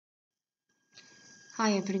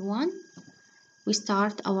Hi everyone. We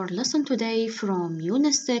start our lesson today from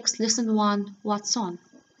Unit 6, Lesson 1, What's On?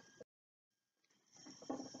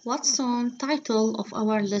 What's on title of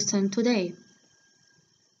our lesson today?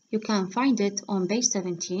 You can find it on page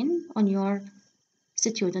 17 on your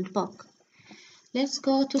student book. Let's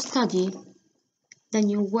go to study the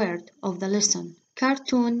new word of the lesson.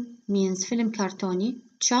 Cartoon means فيلم كرتوني.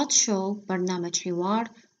 Chat show برنامج حوار.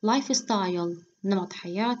 Lifestyle نمط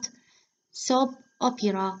حياة. Soap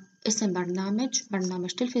opera اسم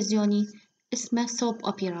برنامج تلفزيوني اسمه soap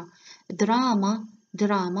opera.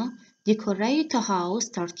 دراما decorate a house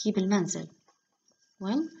ترتيب المنزل.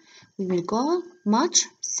 Well, we will go match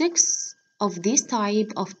 6 of this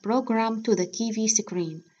type of program to the TV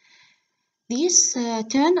screen. These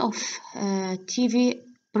 10 of TV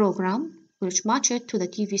program which match it to the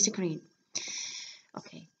TV screen.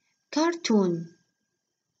 Okay. Cartoon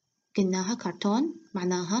قلناها كرتون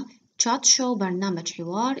معناها chat show برنامج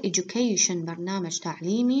حوار education برنامج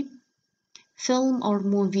تعليمي film or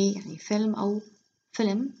movie يعني فيلم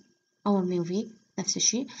أو movie نفس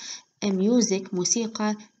الشيء music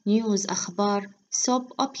موسيقى news أخبار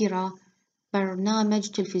soap opera برنامج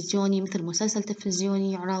تلفزيوني مثل مسلسل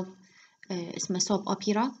تلفزيوني يعرض اسمه soap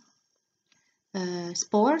opera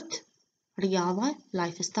sport رياضة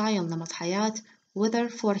lifestyle نمط حياة weather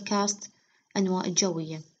forecast أنواع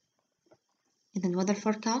الجوية. إذا weather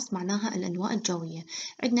forecast معناها الأنواع الجوية.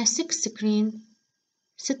 عندنا 6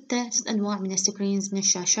 أنواع من السكرينز من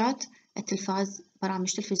الشاشات التلفاز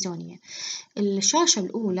برامج تلفزيونية. الشاشة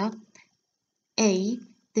الأولى A.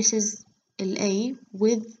 This is A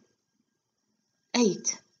with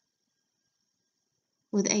 8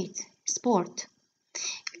 sport.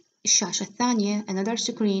 الشاشة الثانية another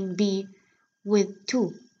screen B with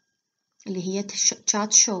 2 اللي هي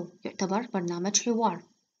chat show يعتبر برنامج حوار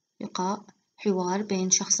لقاء حوار بين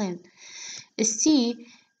شخصين. C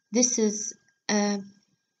this is a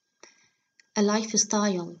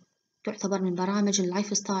lifestyle تعتبر من برامج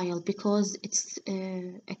lifestyle because it's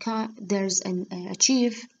there's a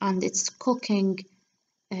chef and it's cooking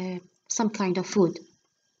some kind of food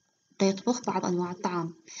يطبخ بعض أنواع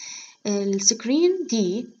الطعام. السكرين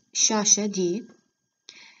D الشاشة D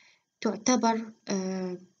تعتبر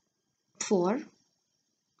for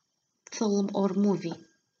film or movie.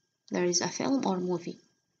 There is a film or movie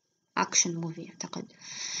action movie أعتقد.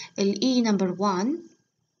 E number 1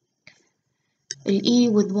 E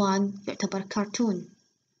with 1 يعتبر cartoon.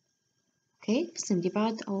 Okay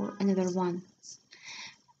سندباد or another one.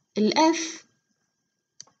 F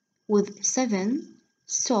with 7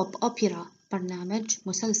 soap opera برنامج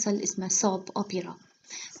مسلسل اسمه soap opera.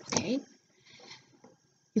 Okay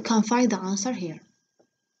you can find the answer here.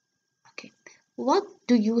 Okay what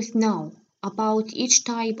do you know about each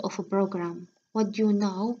type of a program? What do you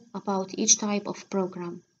know about each type of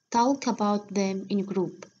program? Talk about them in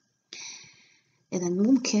group. إذا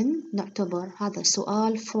ممكن نعتبر هذا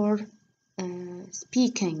سؤال for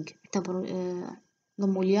speaking اعتبر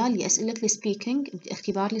ضموا لي لأسئلة speaking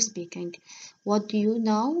اختبار speaking. What do you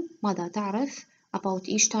know ماذا تعرف about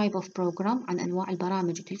each type of program عن أنواع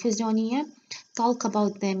البرامج التلفزيونية. Talk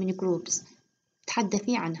about them in groups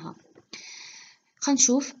تحدثي عنها. خلينا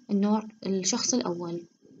نشوف النوع الشخص الأول.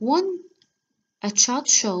 a chat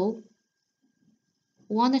show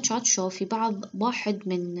في واحد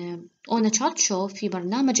من on a chat show في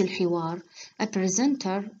برنامج الحوار a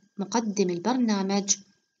presenter مقدم البرنامج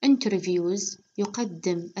interviews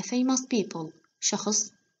يقدم a famous people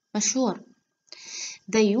شخص مشهور.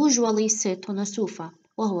 they usually sit on a sofa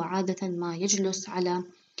وهو عادة ما يجلس على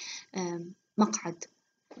مقعد.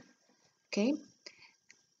 okay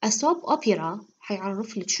a soap opera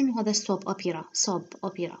حيعرف لك شنو هذا soap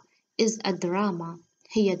opera is a drama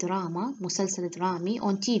هي دراما مسلسل درامي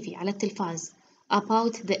on TV على التلفاز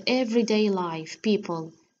about the everyday life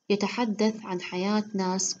people يتحدث عن حياة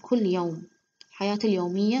ناس كل يوم حياة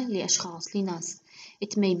اليومية لأشخاص لناس.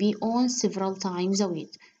 it may be on several times a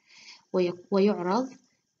week ويعرض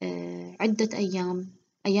عدة أيام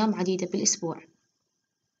عديدة بالأسبوع.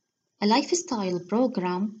 a lifestyle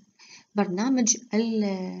program برنامج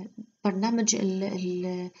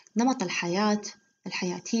نمط الحياة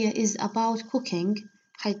الحياتية is about cooking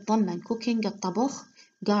حيتضمن cooking الطبخ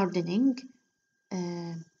gardening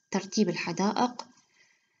ترتيب الحدائق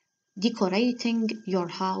decorating your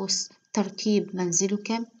house ترتيب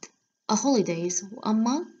منزلك a holidays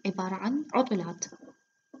وأما عبارة عن عطلات.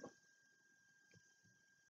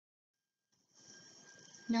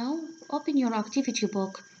 Now open your activity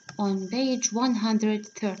book on page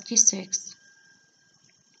 136.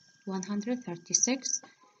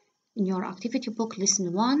 In your activity book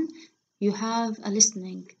lesson 1 you have a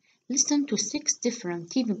listening. listen to 6 different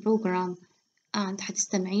TV program and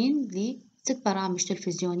حتستمعين ل6 برامج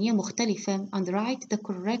تلفزيونية مختلفة and write the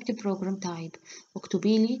correct program type.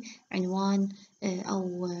 واكتبي لي عنوان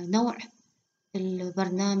أو نوع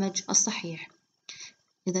البرنامج الصحيح.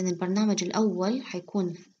 إذن البرنامج الأول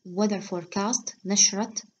حيكون weather forecast،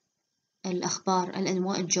 نشرة الأخبار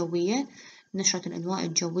الأنواع الجوية، نشرة الأنواع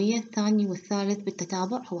الجوية. الثاني والثالث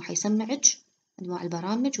بالتتابع هو حيسمعك أنواع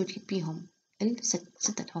البرامج وتكتبيهم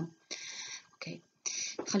ستتهم. أوكي،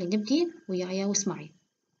 خلينا نبدي وياي واسمعي.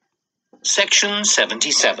 Section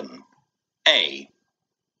 77. A.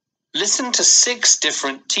 Listen to 6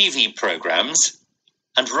 different TV programs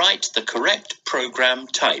and write the correct program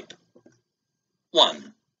type.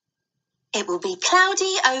 1. It will be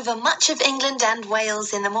cloudy over much of England and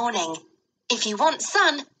Wales in the morning. If you want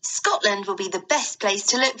sun, Scotland will be the best place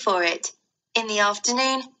to look for it. In the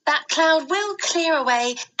afternoon, that cloud will clear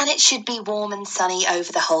away and it should be warm and sunny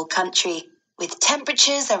over the whole country, with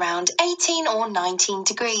temperatures around 18 or 19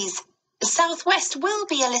 degrees. The southwest will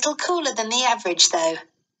be a little cooler than the average, though.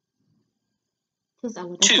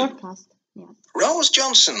 2. Rose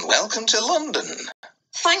Johnson, welcome to London.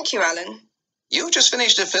 Thank you, Alan. You just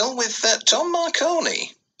finished a film with Tom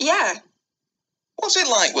Marconi. Yeah. What's it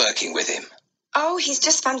like working with him? Oh, he's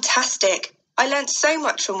just fantastic. I learnt so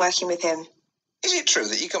much from working with him. Is it true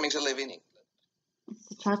that you're coming to live in England? It's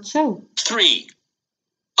the chat show. 3.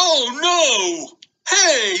 Oh no!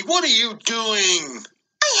 Hey, what are you doing?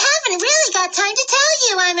 I haven't really got time to tell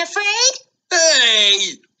you, I'm afraid.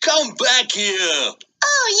 Hey, come back here.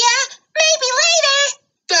 Oh, yeah? Maybe later.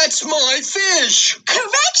 That's my fish.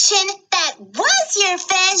 Correction, that was your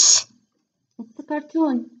fish. It's the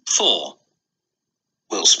cartoon. 4.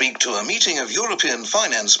 We'll speak to a meeting of European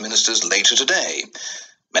finance ministers later today.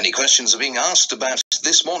 Many questions are being asked about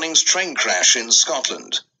this morning's train crash in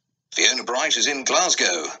Scotland. Fiona Bright is in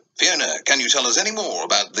Glasgow. Fiona, can you tell us any more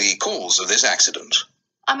about the cause of this accident?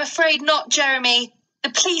 I'm afraid not, Jeremy.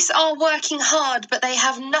 The police are working hard, but they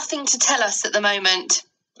have nothing to tell us at the moment.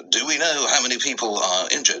 Do we know how many people are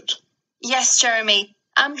injured? Yes, Jeremy.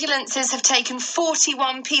 Ambulances have taken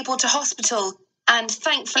 41 people to hospital, and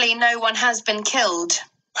thankfully no one has been killed.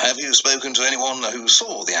 Have you spoken to anyone who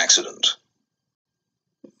saw the accident?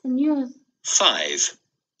 It's the news. 5.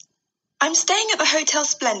 I'm staying at the Hotel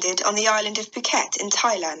Splendid on the island of Phuket in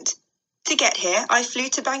Thailand. To get here, I flew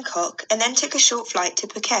to Bangkok and then took a short flight to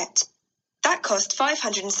Phuket. That cost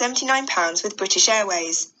 £579 with British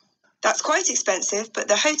Airways. That's quite expensive, but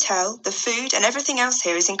the hotel, the food and everything else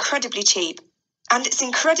here is incredibly cheap. And it's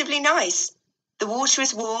incredibly nice. The water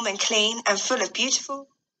is warm and clean and full of beautiful...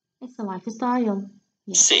 It's a lifestyle.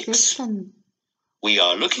 Yes, 6. We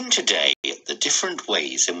are looking today at the different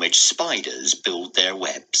ways in which spiders build their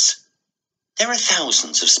webs. There are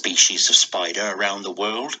thousands of species of spider around the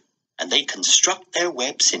world, and they construct their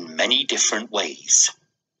webs in many different ways.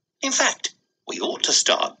 In fact, we ought to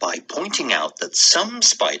start by pointing out that some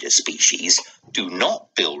spider species do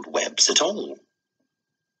not build webs at all.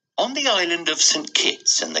 On the island of St.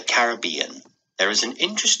 Kitts in the Caribbean, there is an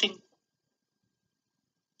interesting...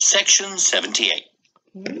 Section 78.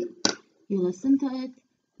 Okay, you listen to it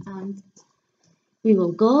and we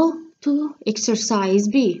will go to exercise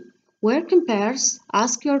B, where compares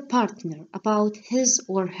ask your partner about his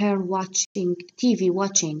or her watching TV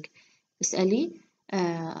watching. اسألي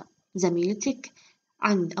زميلتك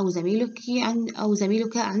عن أو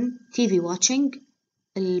زميلك عن TV watching،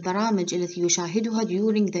 البرامج التي يشاهدها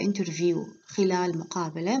during the interview خلال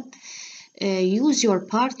مقابلة. Use your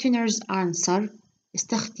partner's answer،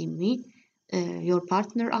 استخدمي your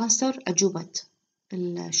partner answer أجوبة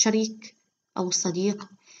الشريك أو الصديق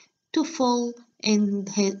to fill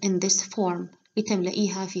in this form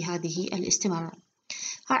لتملئيها في هذه الاستمارة.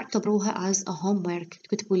 اعتبروها as a homework،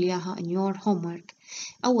 تكتبوا لي إياها in your homework.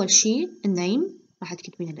 أول شيء النيم، راح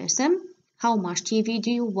تكتبين الاسم. How much TV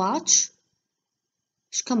do you watch؟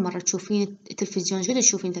 كم مرة تشوفين التلفزيون؟ جد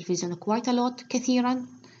تشوفين التلفزيون؟ quite a lot، كثيرا.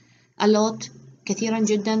 a lot، كثيرا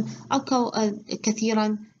جدا. أو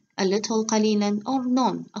كثيرا، a little، قليلا. or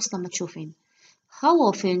none، أصلا ما تشوفين. How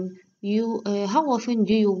often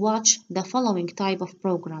do you watch the following type of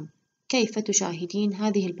program؟ كيف تشاهدين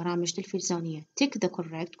هذه البرامج التلفزيونية؟ tick the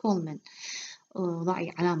correct column،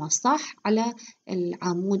 ضعي علامة صح على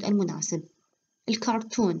العمود المناسب.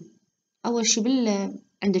 الكرتون، أول شيء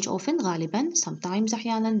عندك often غالبا، sometimes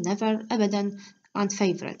أحيانا، never أبدا، and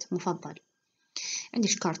favorite مفضل. عندك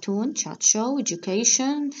كرتون، chat show،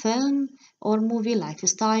 education، film or movie،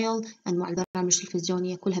 lifestyle، أنواع البرامج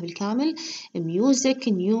التلفزيونية كلها بالكامل. music،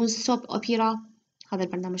 news، soap opera، هذا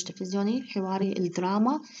البرنامج التلفزيوني حواري.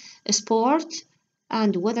 الدراما، sport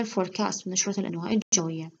and weather forecast، ونشرة الأنواع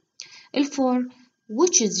الجوية. الفور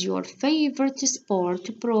which is your favorite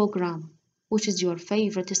sport program which is your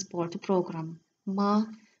favorite sport program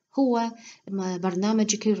ما هو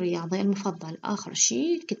برنامجك الرياضي المفضل. آخر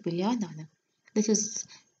شيء كتب لي هنا. This is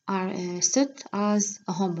set as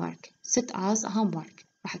a homework. set as a homework.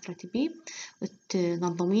 راح ترتبيه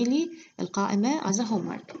وتنظمي لي القائمة as a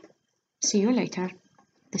homework. See you later.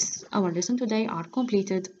 Our lesson today are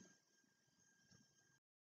completed.